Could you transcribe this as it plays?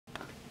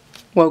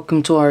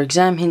Welcome to our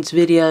exam hints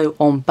video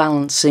on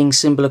balancing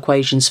symbol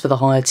equations for the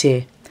higher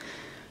tier.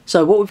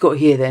 So what we've got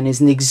here then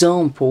is an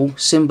example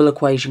symbol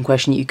equation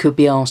question that you could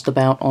be asked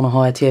about on a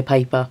higher tier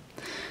paper.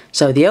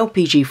 So the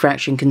LPG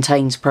fraction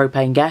contains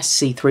propane gas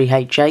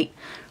C3H8.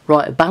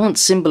 Write a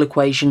balanced symbol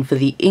equation for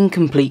the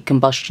incomplete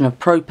combustion of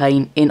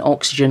propane in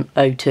oxygen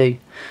O2.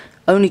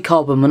 Only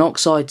carbon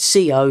monoxide,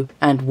 CO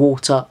and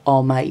water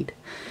are made.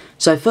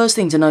 So first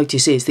thing to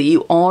notice is that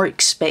you are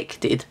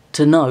expected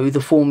to know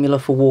the formula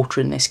for water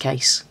in this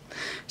case.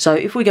 So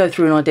if we go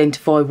through and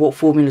identify what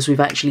formulas we've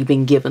actually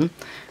been given,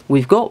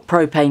 we've got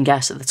propane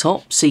gas at the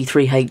top,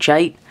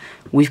 C3H8,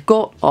 we've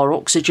got our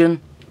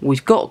oxygen,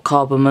 we've got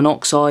carbon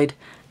monoxide,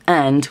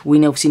 and we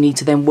obviously need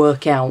to then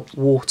work out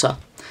water.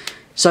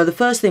 So the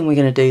first thing we're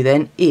going to do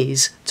then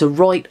is to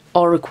write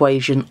our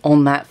equation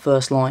on that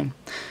first line.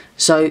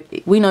 So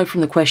we know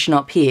from the question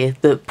up here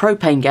that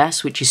propane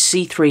gas, which is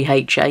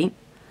C3H8,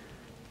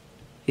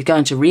 is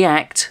going to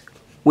react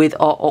with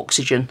our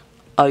oxygen,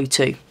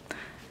 O2.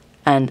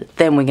 And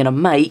then we're going to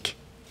make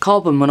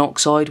carbon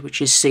monoxide,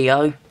 which is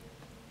CO,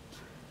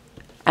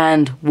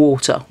 and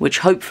water, which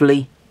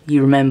hopefully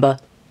you remember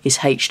is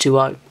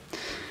H2O.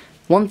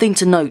 One thing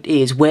to note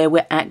is where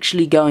we're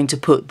actually going to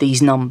put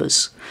these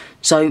numbers.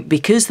 So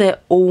because they're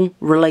all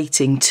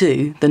relating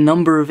to the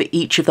number of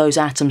each of those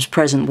atoms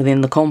present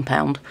within the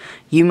compound,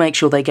 you make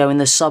sure they go in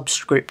the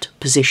subscript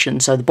position,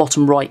 so the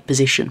bottom right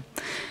position.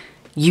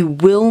 You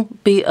will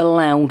be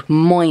allowed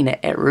minor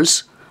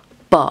errors,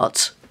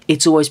 but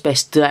it's always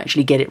best to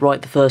actually get it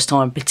right the first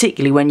time,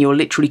 particularly when you're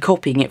literally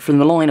copying it from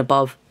the line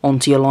above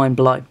onto your line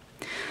below.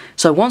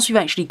 So once we've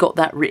actually got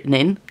that written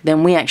in,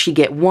 then we actually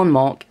get 1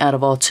 mark out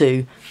of our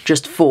 2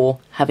 just for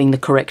having the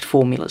correct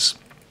formulas.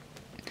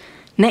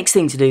 Next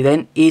thing to do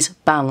then is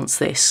balance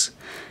this.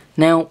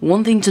 Now,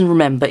 one thing to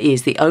remember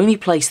is the only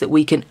place that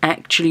we can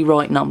actually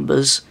write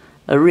numbers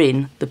are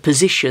in the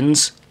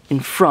positions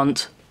in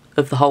front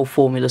of the whole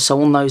formula,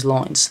 so on those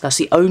lines. That's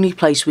the only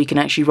place we can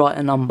actually write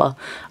a number,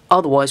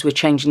 otherwise we're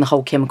changing the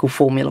whole chemical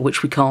formula,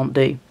 which we can't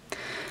do.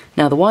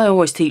 Now the way I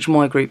always teach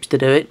my groups to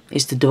do it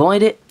is to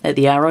divide it at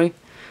the arrow,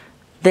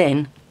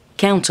 then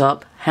count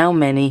up how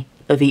many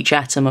of each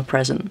atom are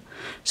present.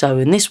 So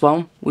in this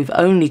one we've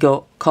only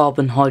got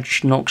carbon,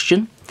 hydrogen,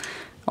 oxygen.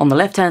 On the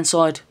left hand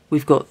side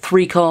we've got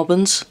 3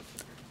 carbons,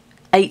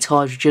 8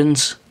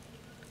 hydrogens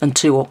and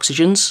 2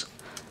 oxygens,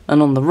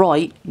 and on the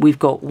right we've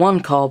got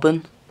 1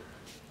 carbon,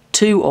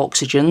 2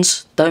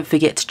 oxygens. Don't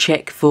forget to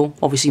check for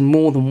obviously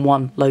more than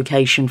one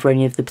location for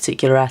any of the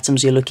particular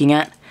atoms you're looking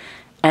at,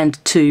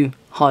 and 2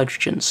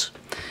 hydrogens.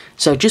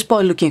 So just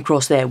by looking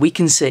across there we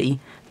can see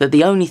that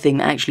the only thing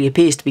that actually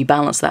appears to be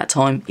balanced that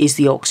time is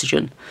the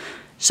oxygen.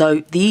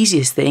 So the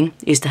easiest thing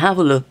is to have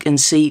a look and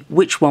see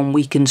which one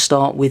we can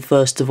start with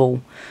first of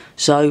all.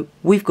 So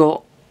we've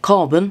got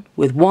carbon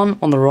with 1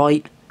 on the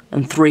right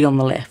and 3 on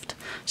the left.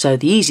 So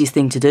the easiest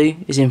thing to do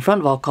is in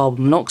front of our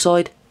carbon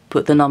monoxide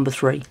put the number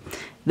 3.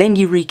 Then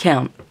you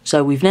recount.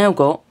 So we've now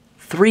got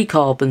 3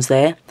 carbons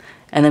there,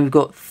 and then we've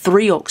got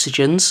 3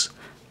 oxygens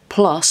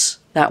plus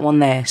that one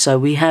there. So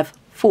we have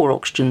 4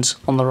 oxygens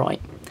on the right.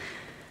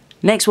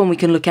 Next one we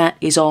can look at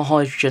is our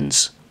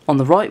hydrogens. On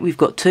the right we've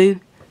got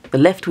 2, the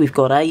left we've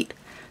got 8,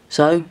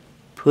 so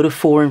put a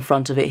 4 in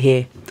front of it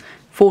here.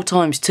 4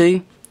 times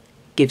 2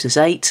 gives us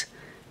 8,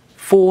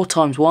 4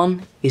 times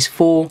 1 is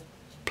 4,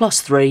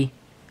 plus 3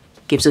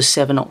 gives us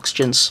 7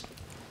 oxygens.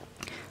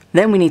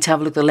 Then we need to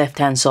have a look at the left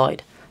hand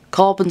side.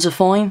 Carbons are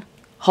fine,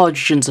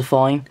 hydrogens are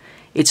fine,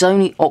 it's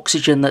only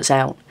oxygen that's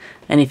out.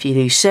 And if you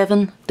do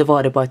 7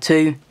 divided by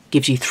 2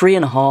 gives you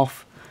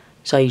 3.5,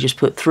 so you just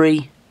put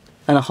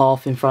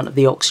 3.5 in front of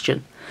the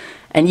oxygen.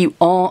 And you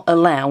are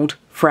allowed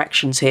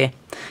fractions here.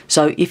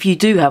 So if you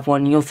do have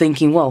one and you're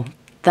thinking, well,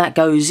 that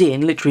goes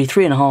in literally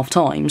 3.5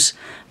 times,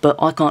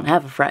 but I can't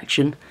have a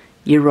fraction,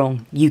 you're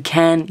wrong. You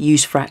can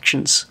use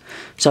fractions.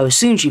 So as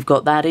soon as you've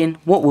got that in,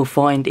 what we'll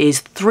find is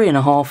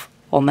 3.5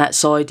 on that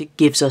side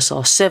gives us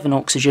our 7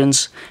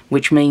 oxygens,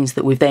 which means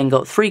that we've then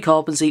got 3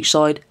 carbons each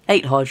side,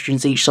 8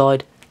 hydrogens each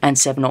side, and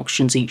 7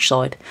 oxygens each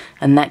side.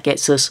 And that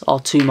gets us our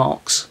 2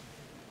 marks.